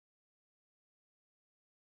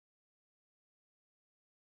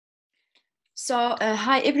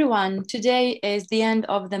Hi everyone. Today is the end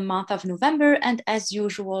of the month of November, and as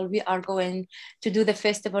usual, we are going to do the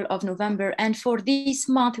Festival of November. And for this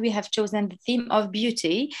month, we have chosen the theme of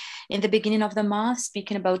beauty in the beginning of the month,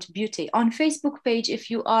 speaking about beauty. On Facebook page,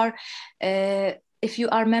 if you are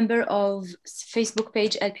member of Facebook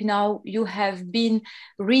page LP Now, you have been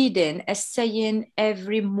reading a saying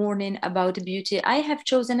every morning about beauty. I have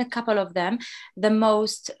chosen a couple of them, the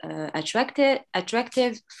most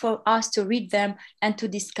attractive for us to read them and to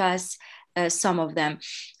discuss some of them.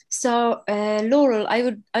 Laurel,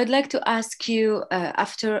 I'd like to ask you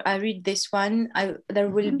after I read this one, there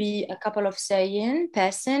will be a couple of saying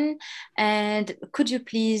passing, and could you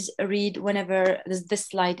please read whenever the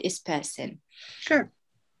slide is passing? Sure.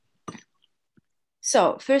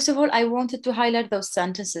 So first of all, I wanted to highlight those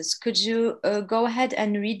sentences. Could you go ahead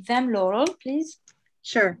and read them, Laurel, please?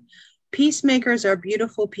 Sure. Peacemakers are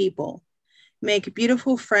beautiful people. Make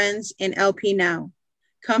beautiful friends in LP Now.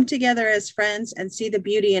 Come together as friends and see the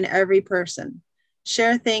beauty in every person.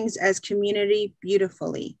 Share things as community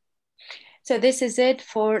beautifully. So this is it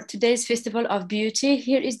for today's Festival of Beauty.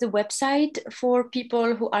 Here is the website for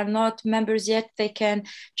people who are not members yet. They can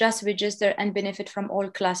just register and benefit from all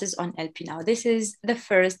classes on LP Now. This is the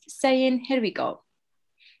first saying. Here we go.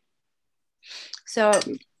 So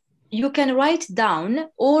you can write down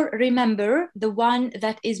or remember the one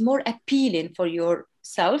that is more appealing for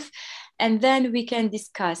yourself, and then we can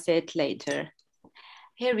discuss it later.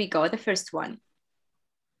 Here we go, the first one.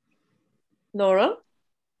 Laurel?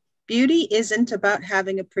 Beauty isn't about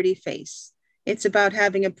having a pretty face. It's about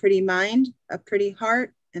having a pretty mind, a pretty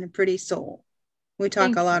heart, and a pretty soul. We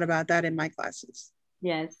talk a lot about that in my classes.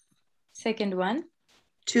 Yes. Second one.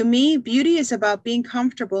 To me, beauty is about being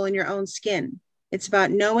comfortable in your own skin. It's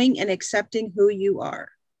about knowing and accepting who you are.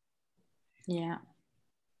 Yeah.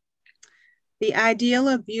 The ideal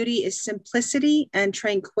of beauty is simplicity and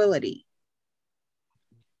tranquility.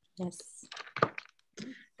 Yes.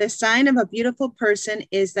 The sign of a beautiful person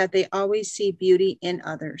is that they always see beauty in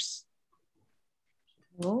others.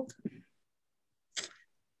 Oh.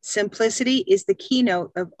 Simplicity is the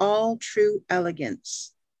keynote of all true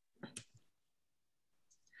elegance.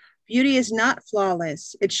 Beauty is not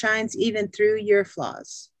flawless. It shines even through your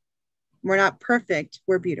flaws. We're not perfect.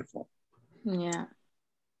 We're beautiful. Yeah.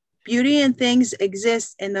 Beauty and things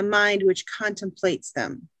exist in the mind which contemplates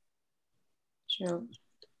them. True.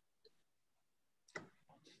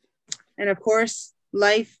 And of course,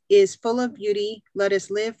 life is full of beauty. Let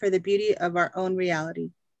us live for the beauty of our own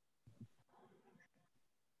reality.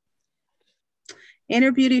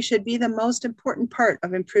 Inner beauty should be the most important part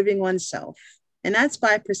of improving oneself. And that's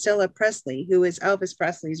by Priscilla Presley, who is Elvis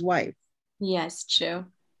Presley's wife. Yes, true.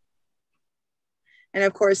 And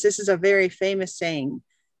of course, this is a very famous saying.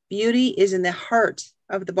 Beauty is in the heart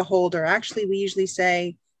of the beholder. Actually, we usually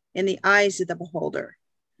say in the eyes of the beholder.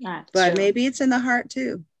 But maybe it's in the heart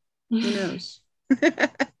too. Who knows?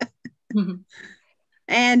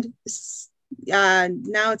 And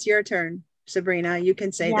now it's your turn, Sabrina. You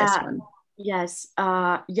can say this one. Yes.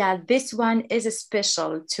 This one is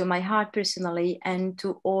special to my heart personally and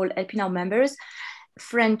to all LP Now members.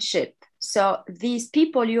 Friendship. So these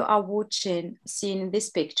people you are seeing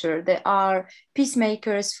this picture, they are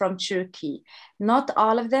peacemakers from Turkey. Not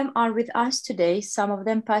all of them are with us today. Some of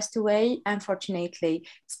them passed away, unfortunately.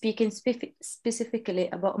 Speaking specifically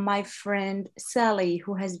about my friend Sally,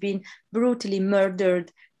 who has been brutally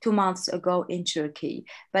murdered 2 months ago in Turkey.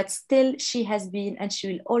 But still, she has been and she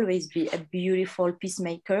will always be a beautiful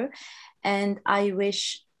peacemaker. And I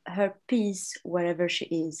wish her peace wherever she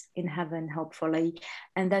is in heaven, hopefully.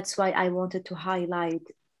 And that's why I wanted to highlight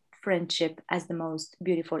friendship as the most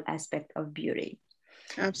beautiful aspect of beauty.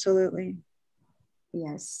 Absolutely.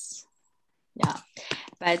 Yes. Yeah.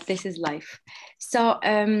 But this is life. So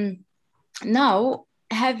now,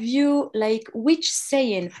 have you which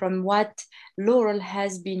saying from what Laurel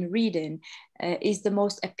has been reading is the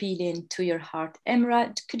most appealing to your heart?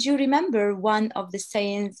 Emra, could you remember one of the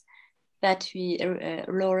sayings that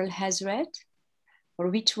Laurel has read? Or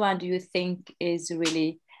which one do you think is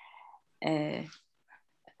really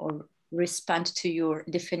or respond to your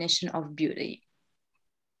definition of beauty?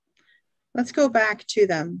 Let's go back to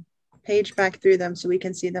them, page back through them so we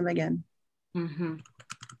can see them again. Mm-hmm.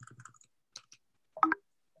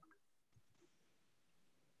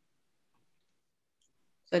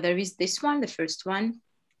 So there is this one, the first one.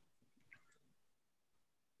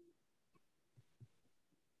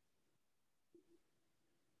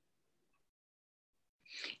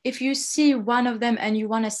 If you see one of them and you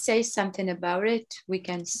want to say something about it, we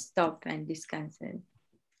can stop and discuss it.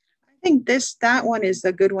 I think that one is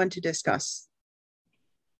a good one to discuss.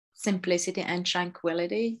 simplicity and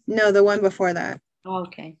tranquility? No, the one before that.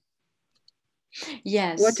 Okay.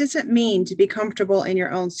 Yes. What does it mean to be comfortable in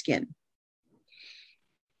your own skin?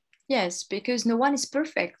 Yes, because no one is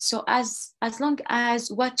perfect. So as long as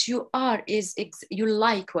what you are is you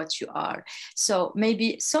like what you are. So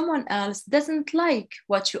maybe someone else doesn't like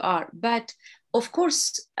what you are, but of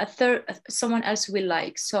course someone else will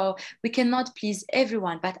like. So we cannot please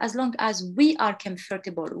everyone, but as long as we are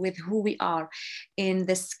comfortable with who we are, in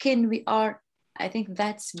the skin we are, I think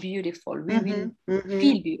that's beautiful. We will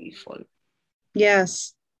feel beautiful.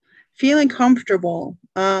 Yes, feeling comfortable.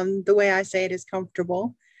 The way I say it is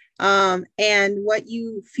comfortable. And what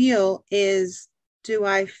you feel is, do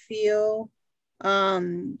I feel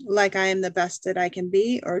like I am the best that I can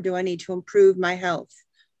be, or do I need to improve my health?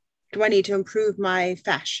 Do I need to improve my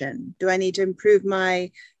fashion? Do I need to improve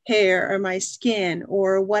my hair or my skin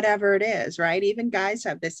or whatever it is, right? Even guys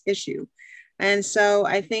have this issue. And so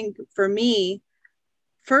I think for me,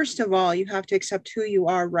 first of all, you have to accept who you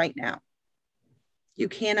are right now. You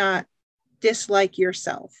cannot dislike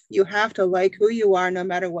yourself. You have to like who you are no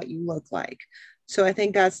matter what you look like. So I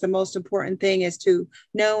think that's the most important thing, is to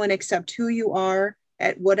know and accept who you are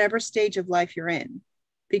at whatever stage of life you're in.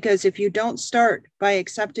 Because if you don't start by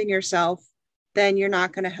accepting yourself, then you're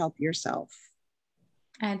not going to help yourself.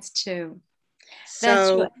 That's true. So, that's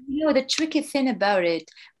true. You know, the tricky thing about it,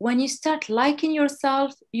 when you start liking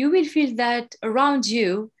yourself, you will feel that around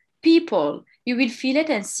you, people, you will feel it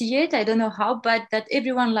and see it. I don't know how, but that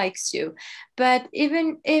everyone likes you. But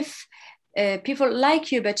even if people like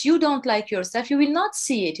you, but you don't like yourself, you will not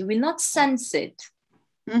see it. You will not sense it.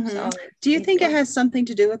 So, do you think it has something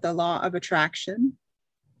to do with the law of attraction?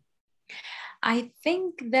 I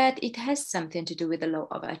think that it has something to do with the law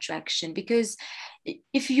of attraction, because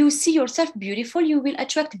if you see yourself beautiful, you will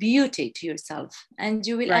attract beauty to yourself, and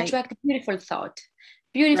you will attract beautiful thought,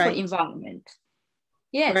 beautiful environment.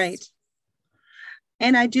 Yes. Right.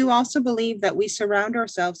 And I do also believe that we surround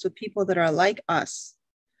ourselves with people that are like us.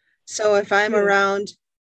 So if I'm around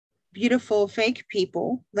beautiful fake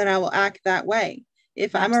people, then I will act that way.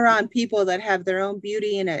 If I'm around people that have their own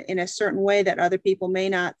beauty in a certain way that other people may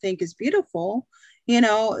not think is beautiful, you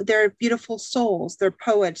know, they're beautiful souls, they're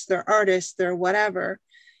poets, they're artists, they're whatever,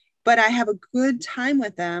 but I have a good time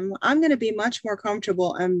with them, I'm going to be much more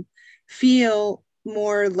comfortable and feel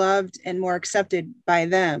more loved and more accepted by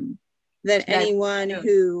them than anyone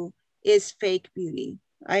who is fake beauty.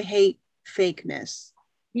 I hate fakeness.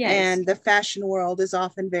 Yes. And the fashion world is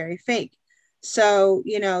often very fake. So,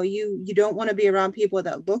 you know, you don't want to be around people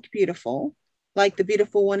that look beautiful, like the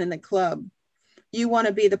beautiful one in the club. You want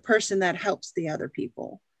to be the person that helps the other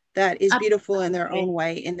people, that is beautiful in their own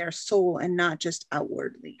way, in their soul, and not just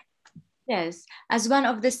outwardly. Yes, as one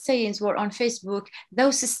of the sayings were on Facebook,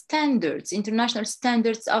 those standards, international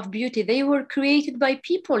standards of beauty, they were created by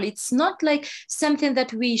people. It's not like something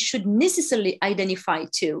that we should necessarily identify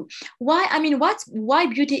to. Why? I mean, why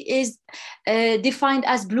beauty is defined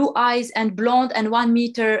as blue eyes and blonde and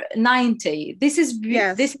 1.90 m? This is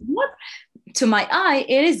this is not. To my eye,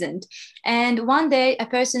 it isn't. And one day a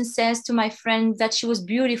person says to my friend that she was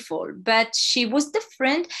beautiful, but she was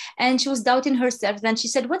different and she was doubting herself. Then she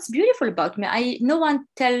said, "What's beautiful about me? No one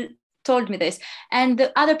told me this." And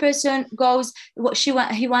the other person goes,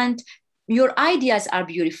 he went, "Your ideas are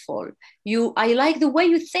beautiful. I like the way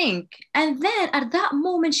you think." And then at that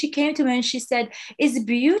moment she came to me and she said, "Is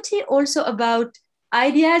beauty also about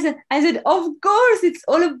ideas?" And I said, "Of course, it's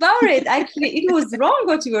all about it. Actually, it was wrong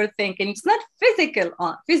what you were thinking. It's not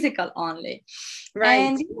physical only." Right.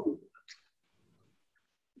 And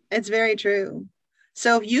it's very true.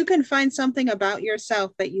 So if you can find something about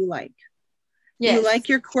yourself that you like, you like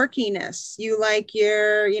your quirkiness, you like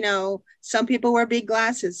your, you know, some people wear big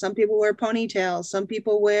glasses, some people wear ponytails, some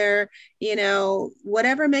people wear, you know,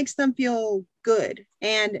 whatever makes them feel good.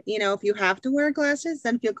 And, you know, if you have to wear glasses,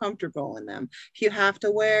 then feel comfortable in them. If you have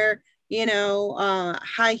to wear, you know,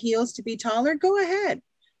 high heels to be taller, go ahead.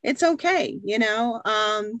 It's okay. You know,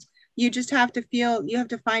 you just have to you have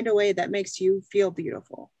to find a way that makes you feel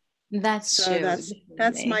beautiful. That's true.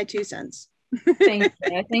 That's my 2 cents.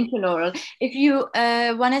 Thank you, Laurel. If you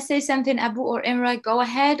want to say something, Abu or Imra, go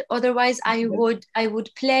ahead. Otherwise, I would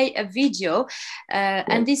play a video,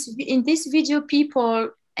 and in this video,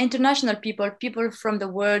 international people from the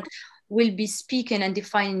world will be speaking and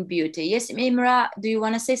defining beauty. Yes, Imra, do you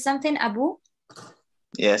want to say something, Abu?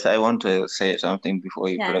 Yes, I want to say something before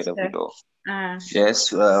you play the video.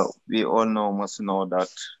 Yes, we all must know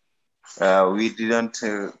that we didn't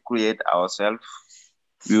create ourselves.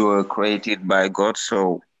 We were created by God.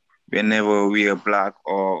 So whenever we are black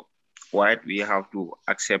or white, we have to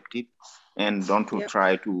accept it and don't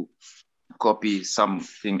try to copy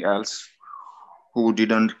something else who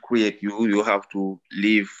didn't create you. You have to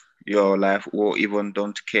live your life, or even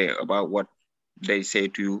don't care about what they say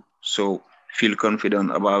to you. So feel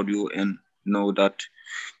confident about you and know that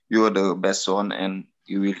you're the best one, and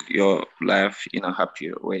you will your life in a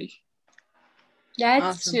happier way.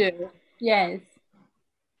 That's true. Yes.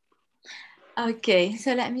 Okay,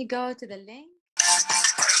 so let me go to the link.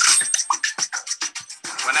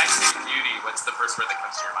 When I say beauty, what's the first word that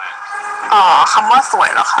comes to your mind? คำว่าสวย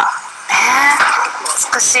เหรอคะ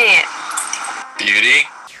美しい Beauty?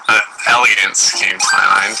 Elegance came to my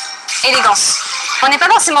mind. Élégance. On n'est pas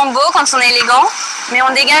forcément beau quand on est élégant, mais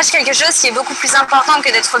on dégage quelque chose qui est beaucoup plus important que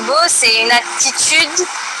d'être beau, c'est une attitude.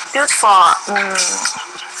 Beautiful.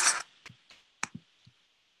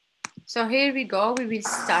 So here we go, we will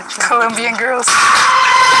start. Colombian girls.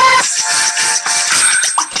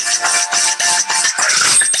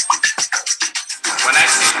 When I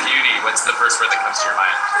say beauty, what's the first word that comes to your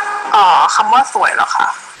mind? คำว่าสวยเหรอคะ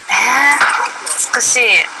美し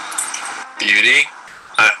い Beauty?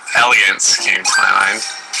 Elegance came to my mind.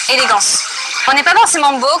 Élégance. On n'est pas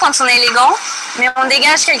forcément beau quand on est élégant, mais on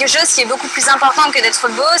dégage quelque chose qui est beaucoup plus important que d'être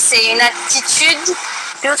beau, c'est une attitude.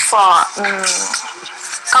 Beautiful.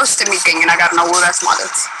 ከውስጥ ነገር ነው ውበት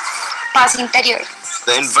ማለት Paz interior.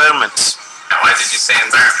 The environment. Why did you say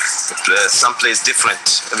environment? Someplace different,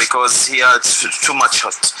 because here it's too much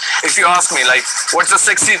hot. If you ask me like what's the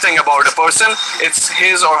sexy thing about a person, it's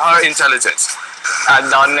his or her intelligence.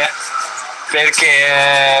 Donne, perché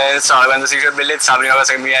quando si dice bellezza la prima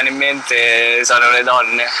cosa che mi viene in mente sono le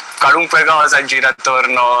donne. Qualunque cosa gira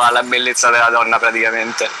attorno alla bellezza della donna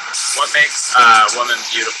praticamente. What makes a woman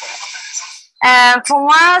beautiful? Pour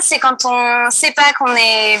moi, c'est quand on sait pas qu'on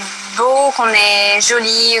est beau, qu'on est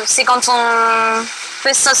joli, c'est quand on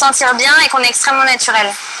peut se sentir bien et qu'on est extrêmement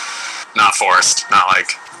naturel. Not forced, not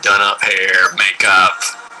like done up hair, makeup,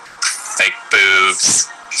 fake boobs.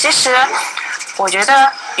 其实我觉得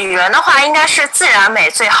语言的话应该是自然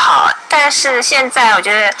美最好，但是现在我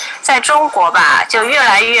觉得在中国吧，就越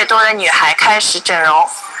来越多的女孩开始整容，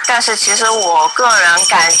但是其实我个人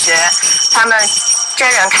感觉她们真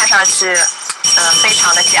人看上去非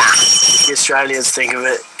常的假。 The Australians think of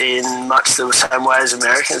it in much the same way as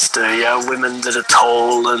Americans do. Yeah, women that are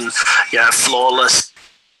tall and flawless,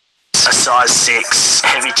 a size 6,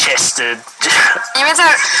 heavy-chested. 因为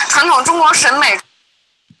在传统中国审美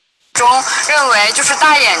中认为就是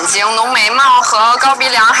大眼睛、浓眉毛和高鼻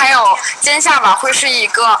梁，还有尖下巴会是一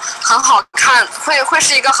个很好看，会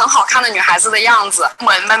是一个很好看的女孩子的样子。เห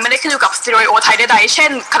มือนมันไม่ได้ขึ้นอยู่กับสเตียริโอไทป์ใดๆเช่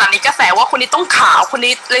นขณะนี้กระแสว่าคนนี้ต้องขาวคน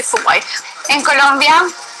นี้เลยสวย En Colombia,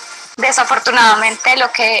 desafortunadamente,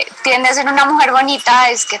 lo que tiende a ser una mujer bonita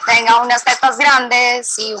es que tenga unas tetas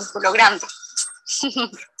grandes y un culo grande.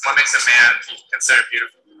 What makes a man considered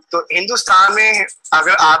beautiful? तो हिंदुस्तान में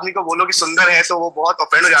अगर आदमी को बोलो कि सुंदर है तो वो बहुत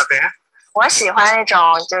ऑफेंड हो जाते हैं 我喜欢那种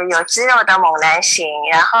就有肌肉的猛男型，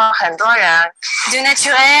然后很多人 du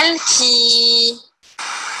naturel qui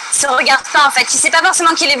se regarde pas en fait, qui sait pas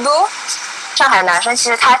forcément qu'il est beau. 上海男生其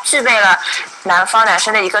实他具备了南方男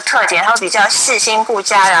生的一个特点，他会比较细心顾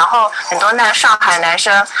家，然后很多上海男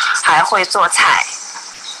生还会做菜。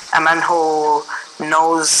A man who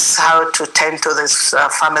knows how to tend to this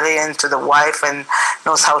family and to the wife and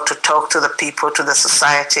knows how to talk to the people, to the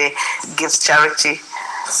society, gives charity.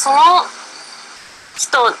 その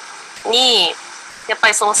人にやっぱ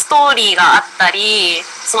りそのストーリーがあったり、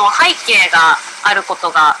その背景があるこ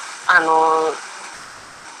とが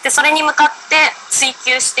でそれに向かって追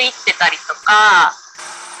求していってたりとか、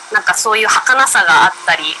なんかそういう儚さがあっ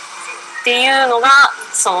たりっていうのが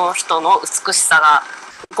その人の美しさが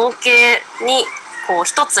合計にこう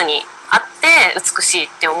一つにあって美しいっ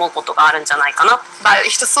て思うことがあるんじゃないかな。Weil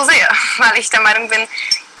ich das so sehe, weil ich der Meinung bin,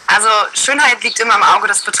 also Schönheit liegt immer im Auge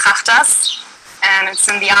des Betrachters and it's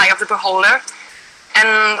in the eye of the beholder.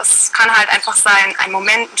 Und es kann halt einfach sein, ein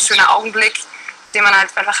Moment, ein schöner Augenblick, den man halt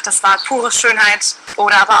einfach, das war pure Schönheit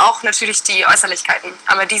oder aber auch natürlich die Äußerlichkeiten.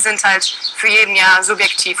 Aber die sind halt für jeden ja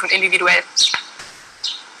subjektiv und individuell.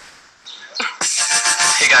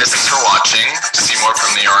 Hey guys, thanks for watching. To see more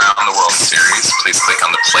from the Around the World series, please click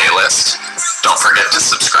on the playlist. Don't forget to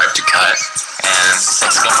subscribe to Cut. And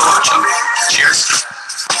thanks again for watching. Cheers.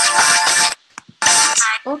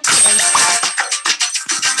 Okay.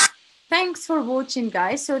 Thanks for watching,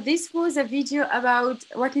 guys. So this was a video about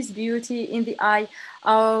what is beauty in the eye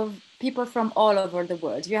of people from all over the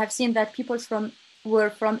world. You have seen that people were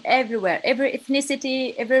from everywhere, every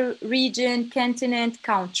ethnicity, every region, continent,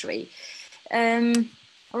 country.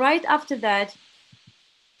 Right after that,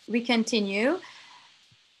 we continue.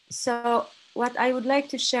 So what I would like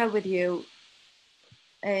to share with you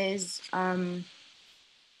is,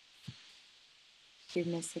 give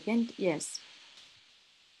me a second, yes.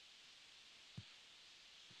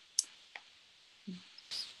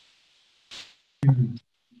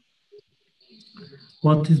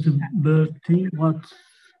 What is the beauty? What?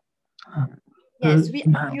 Yes, we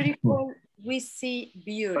are beautiful. We see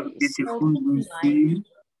beauty. Beautiful, so we see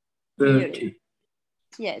beauty.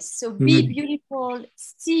 Yes, so be beautiful,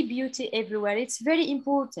 see beauty everywhere. It's very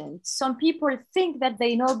important. Some people think that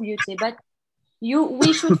they know beauty, but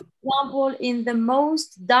we should, for example, in the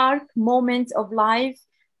most dark moments of life,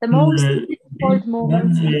 the most difficult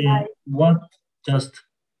moments in life. What just?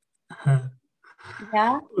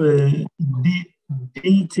 Yeah.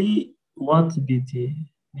 Beauty. What beauty?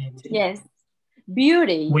 Yes,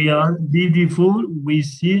 beauty. We are beautiful. We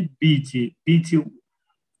see beauty. Beauty.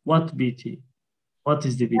 What beauty? What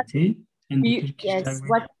is the beauty? Yes,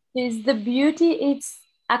 what is the beauty? It's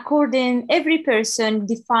according, every person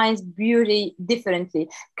defines beauty differently.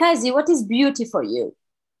 Kazi, what is beauty for you?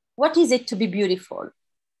 What is it to be beautiful?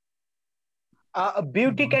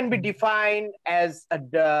 Beauty can be defined as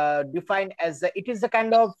it is a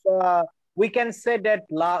kind of we can say that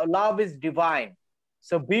love is divine.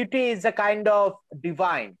 So beauty is a kind of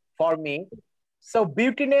divine for me. So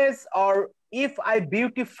beautiness, or if I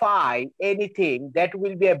beautify anything, that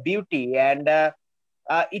will be a beauty, and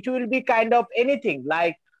it will be kind of anything,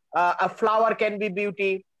 like a flower can be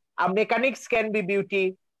beauty, a mechanics can be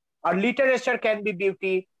beauty, or literature can be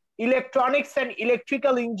beauty, electronics and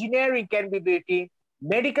electrical engineering can be beauty,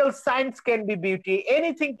 medical science can be beauty,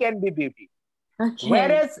 anything can be beauty. Okay.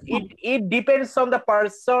 Whereas it depends on the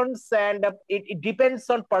persons, and it depends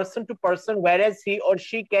on person to person, whereas he or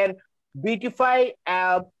she can beautify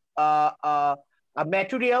a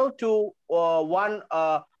material to one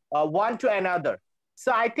to another.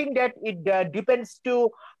 So I think that it depends to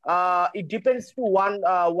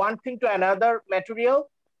one thing to another material,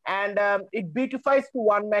 and it beautifies to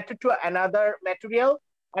one matter to another material.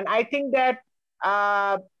 And I think that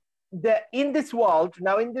in this world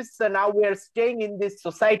now, now we are staying in this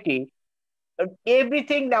society,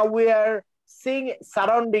 everything now we are seeing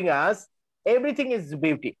surrounding us, everything is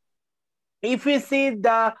beauty. If we see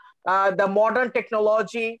the modern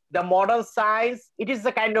technology, the modern science, it is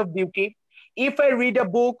a kind of beauty. If I read a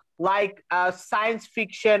book like science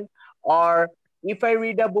fiction, or if I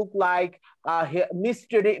read a book like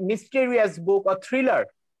mysterious book or thriller,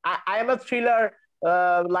 I am a thriller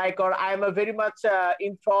or I am a very much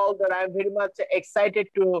enthralled, or I am very much excited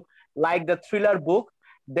to like the thriller book.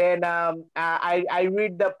 Then I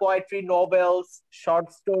read the poetry, novels,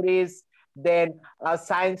 short stories, then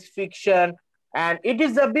science fiction, and it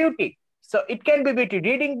is a beauty. So it can be beauty.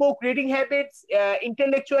 Reading book, reading habits,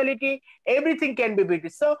 intellectuality, everything can be beauty.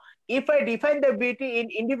 So if I define the beauty in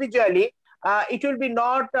individually, it will be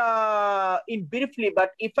not in briefly,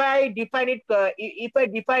 but if I define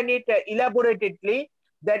it, elaboratedly,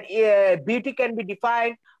 then beauty can be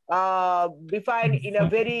defined in a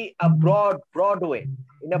very broad way.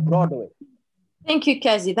 In a broad way. Thank you,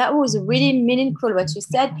 Kazi. That was really meaningful what you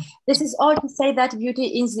said. This is all to say that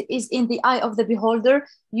beauty is in the eye of the beholder.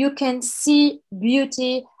 You can see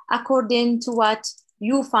beauty according to what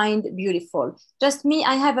you find beautiful. Just me,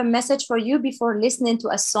 I have a message for you before listening to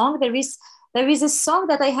a song. There is a song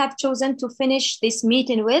that I have chosen to finish this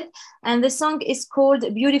meeting with, and the song is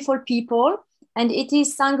called Beautiful People, and it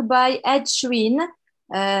is sung by Ed Sheeran.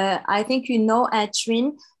 I think you know Ed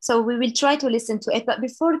Sheeran, so we will try to listen to it. But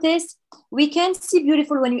before this, we can see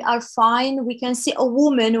beautiful when we are fine. We can see a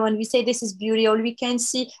woman when we say this is beauty, or we can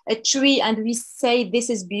see a tree and we say this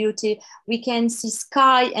is beauty. We can see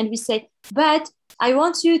sky and we say, but I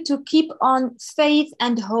want you to keep on faith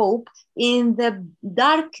and hope in the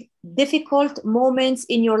dark, difficult moments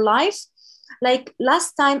in your life. Like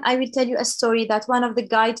last time, I will tell you a story that one of the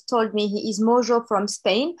guides told me. He is Mojo from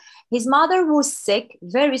Spain. His mother was sick,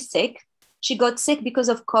 very sick. She got sick because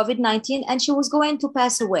of COVID-19 and she was going to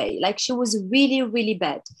pass away. Like she was really, really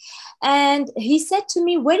bad. And he said to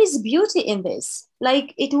me, where is beauty in this?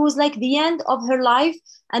 Like it was like the end of her life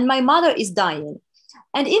and my mother is dying.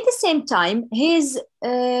 And in the same time, his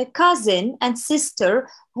cousin and sister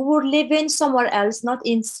who were living somewhere else, not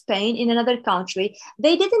in Spain, in another country,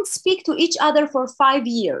 they didn't speak to each other for 5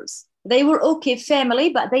 years. They were okay family,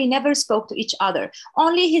 but they never spoke to each other.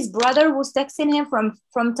 Only his brother was texting him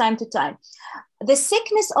from time to time. The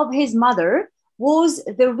sickness of his mother was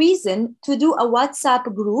the reason to do a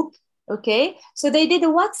WhatsApp group. Okay, so they did a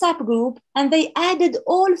WhatsApp group and they added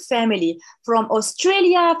all family from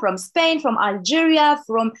Australia, from Spain, from Algeria,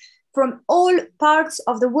 from from all parts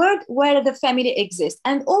of the world where the family exists.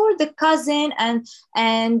 And all the cousin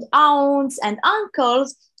and aunts and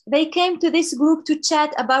uncles, they came to this group to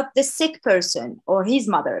chat about the sick person or his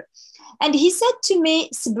mother. And he said to me,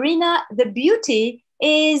 Sabrina, the beauty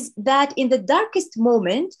is that in the darkest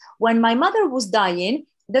moment, when my mother was dying,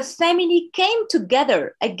 the family came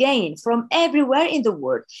together again from everywhere in the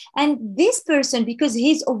world. And this person, because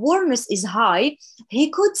his awareness is high, he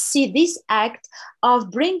could see this act of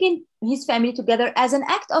bringing his family together as an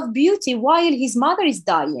act of beauty while his mother is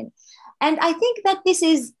dying. And I think that this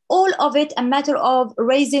is all of it a matter of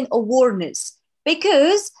raising awareness,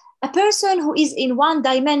 because a person who is in one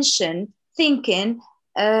dimension thinking,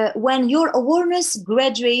 when your awareness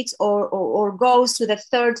graduates or goes to the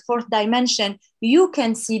third, fourth dimension, you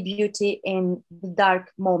can see beauty in the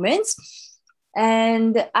dark moments.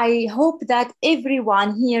 And I hope that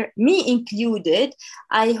everyone here, me included,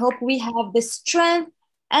 I hope we have the strength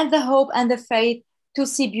and the hope and the faith to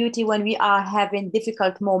see beauty when we are having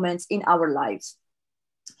difficult moments in our lives.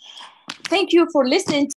 Thank you for listening.